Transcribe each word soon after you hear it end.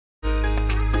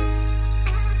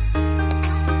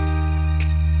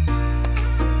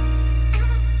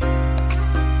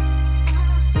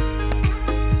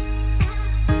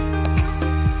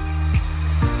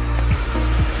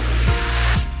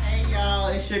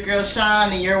your girl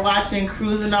Shawn, and you're watching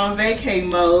Cruising on Vacay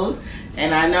Mode.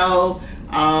 And I know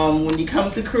when you come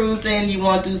to cruising, you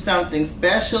want to do something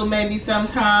special maybe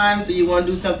sometimes, or you want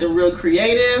to do something real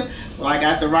creative. Well, I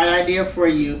got the right idea for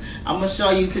you. I'm going to show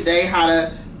you today how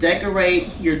to decorate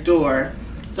your door.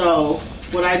 So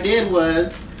what I did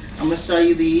was, I'm going to show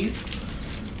you these.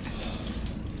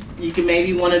 You can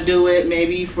maybe want to do it,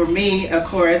 maybe for me, of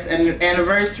course, an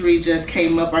anniversary just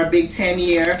came up, our big 10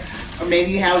 year, or maybe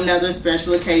you have another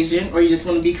special occasion, or you just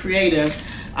want to be creative.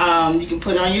 You can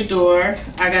put it on your door.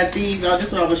 I got these, this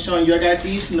is what I was showing you. I got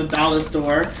these from the dollar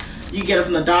store. You get it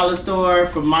from the dollar store,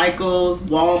 from Michael's,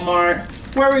 Walmart,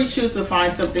 wherever you choose to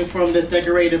find something from that's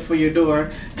decorated for your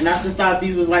door. And I just thought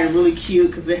these was like really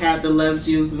cute because it had the love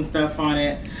juice and stuff on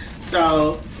it.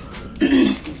 So,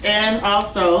 and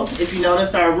also, if you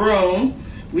notice our room,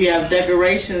 we have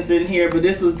decorations in here, but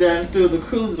this was done through the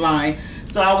cruise line.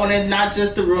 So I wanted not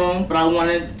just the room, but I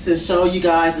wanted to show you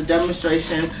guys a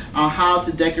demonstration on how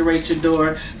to decorate your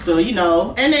door. So, you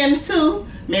know, and then too,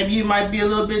 maybe you might be a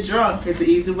little bit drunk. It's an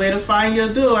easy way to find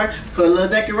your door. Put little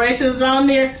decorations on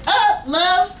there. Oh,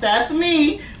 love, that's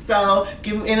me. So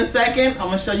give me in a second, I'm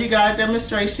gonna show you guys a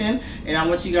demonstration, and I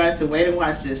want you guys to wait and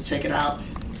watch this. Check it out.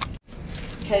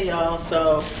 Hey y'all,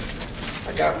 so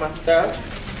I got my stuff,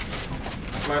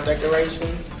 my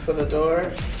decorations for the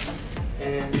door,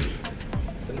 and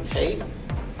some tape.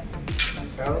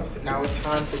 So now it's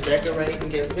time to decorate and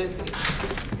get busy.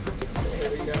 So here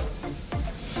we go.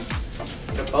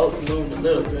 The boat's moved a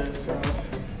little bit, so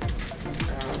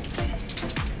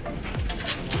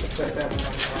put that one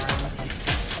on the ground.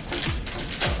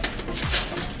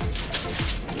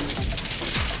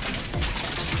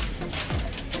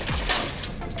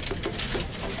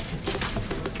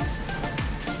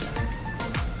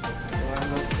 So I'm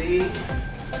gonna see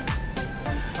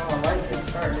how I like it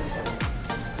first.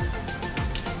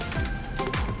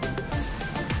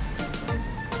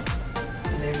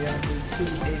 Maybe I'll do two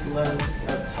big loaves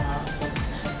up top.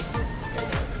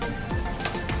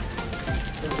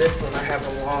 For this one, I have a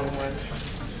long one.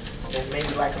 And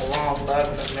maybe like a long love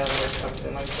in the middle or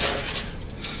something like that.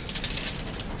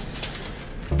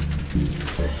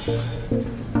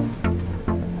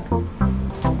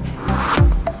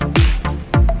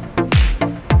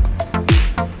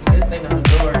 Good thing on the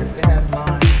door is it has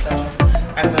lines, so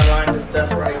I can align the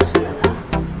stuff right too.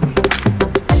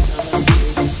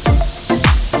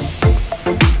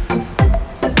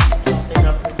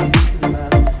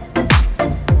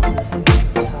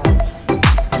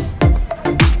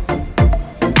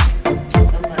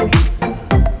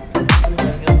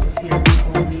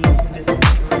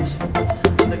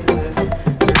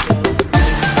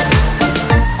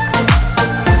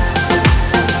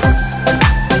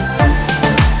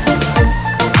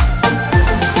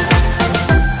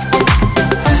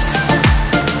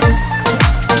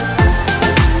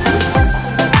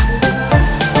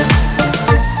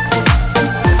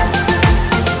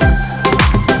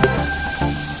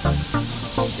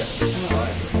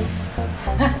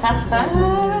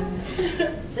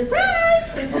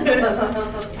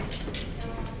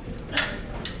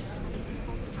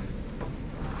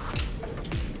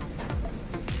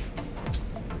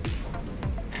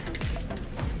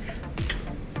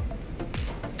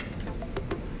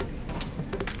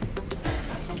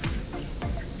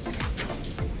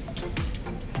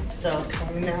 So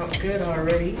coming out good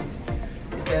already.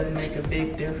 It does make a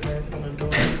big difference on the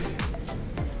door.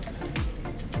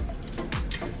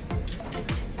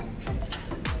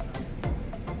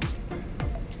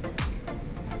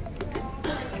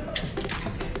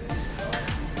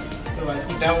 So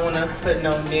like you don't want to put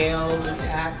no nails or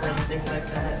tack or anything like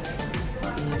that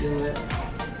when you do it.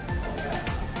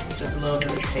 Just a little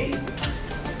bit of tape.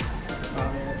 That's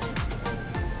about it.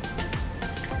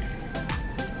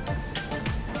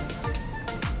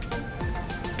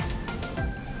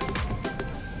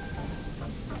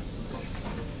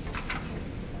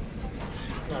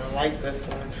 I like this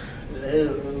one.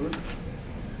 Blue.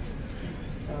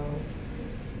 So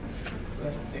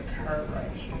let's stick her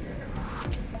right here.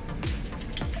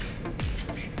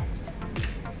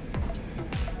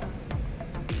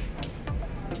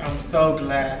 I'm so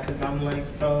glad because I'm like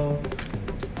so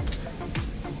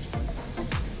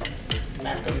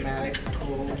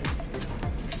mathematical,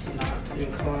 not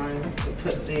inclined to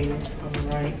put things on the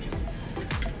right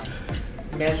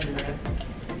measurement.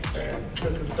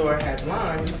 Since the store has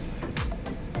lines,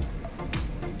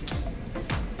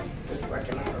 it's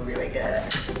working out really good.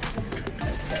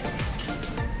 Okay.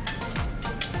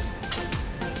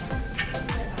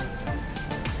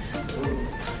 Ooh,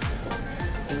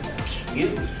 this is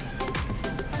cute.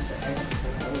 The X's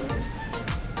and O's.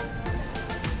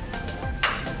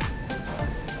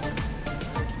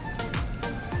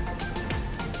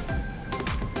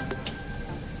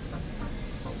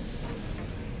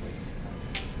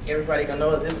 Everybody gonna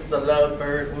know that this is the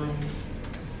Lovebird room.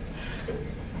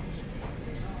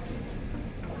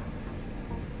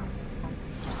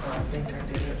 Oh, I think I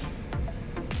did it.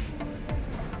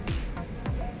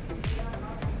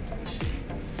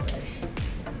 This way.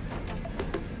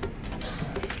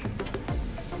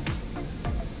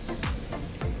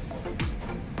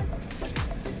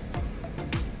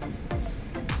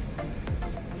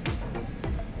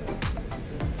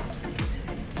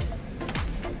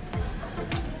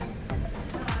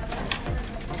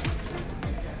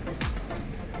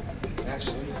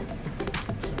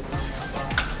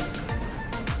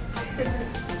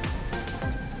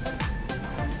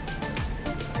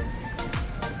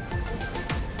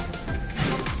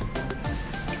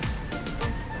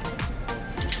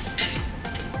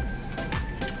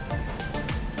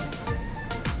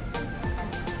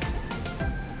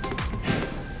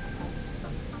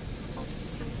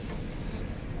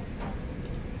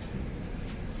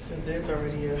 There's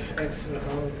already an exit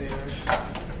over there. I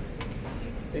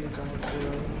think I'll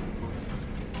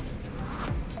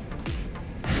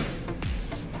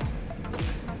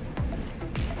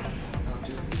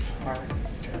do this part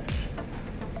instead.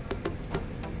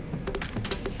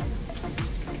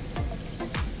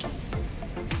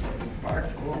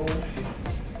 Sparkle.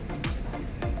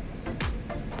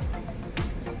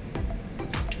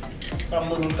 So I'm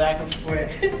moving back and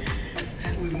forth.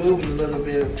 We moving a little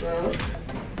bit, so.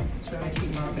 Trying to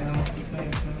keep my balance at the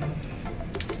same time.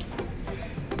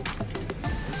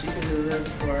 But you can do this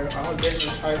for all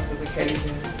different types of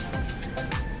occasions.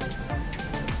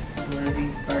 Whether it be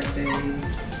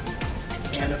birthdays,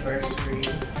 anniversary,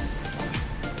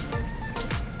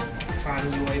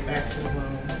 finding your way back to the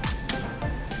room.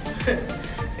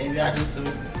 Maybe I'll do some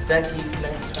duckies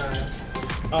next time.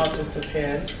 All just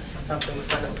depends. Something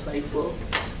fun and playful.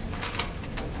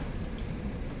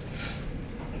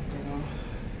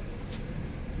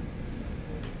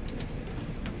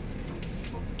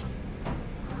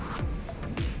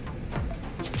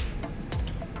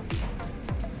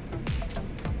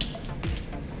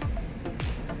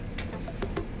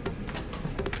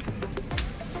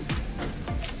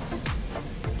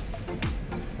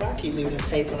 Keep leaving the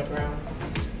tape on the ground.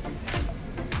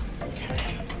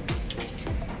 Okay.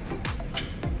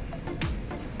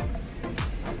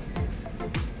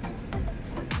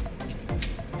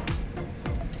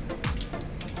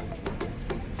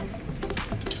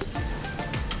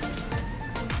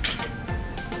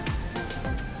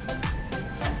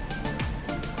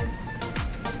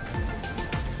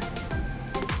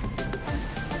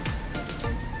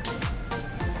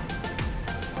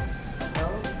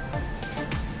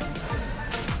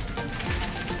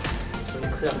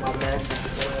 Clean up my mess.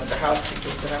 The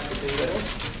housekeepers that have to do this.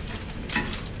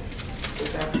 So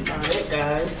that's about it,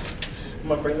 guys. I'm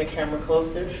gonna bring the camera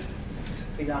closer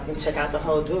so y'all can check out the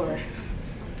whole door.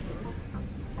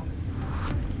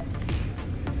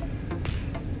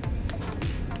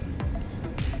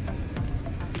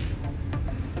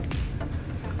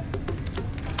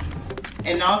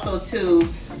 And also too,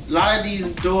 a lot of these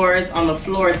doors on the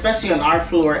floor, especially on our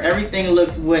floor, everything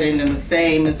looks wooden and the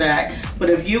same exact. But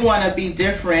if you want to be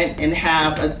different and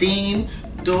have a theme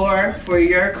door for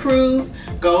your cruise,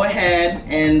 go ahead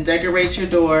and decorate your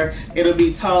door. It'll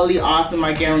be totally awesome,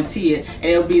 I guarantee it. And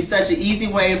it'll be such an easy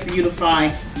way for you to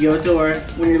find your door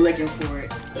when you're looking for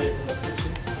it.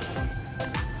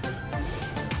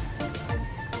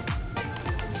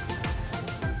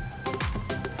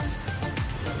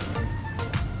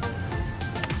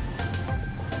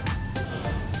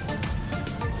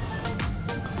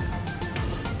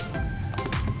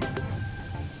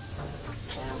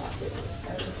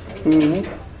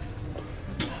 Mm-hmm.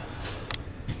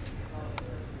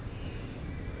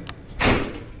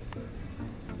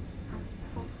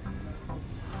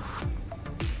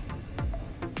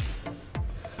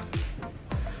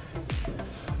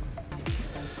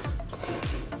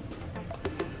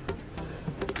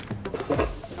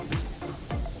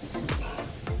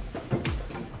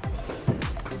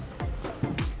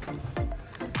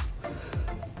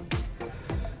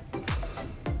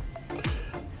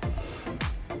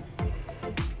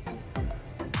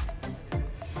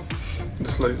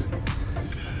 Like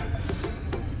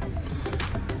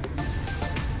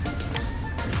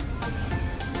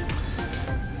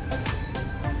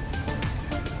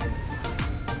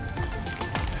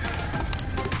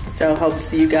so hope to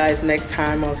see you guys next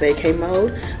time on vacay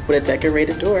mode with a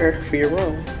decorated door for your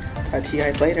room. Talk to you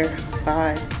guys later.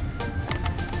 Bye.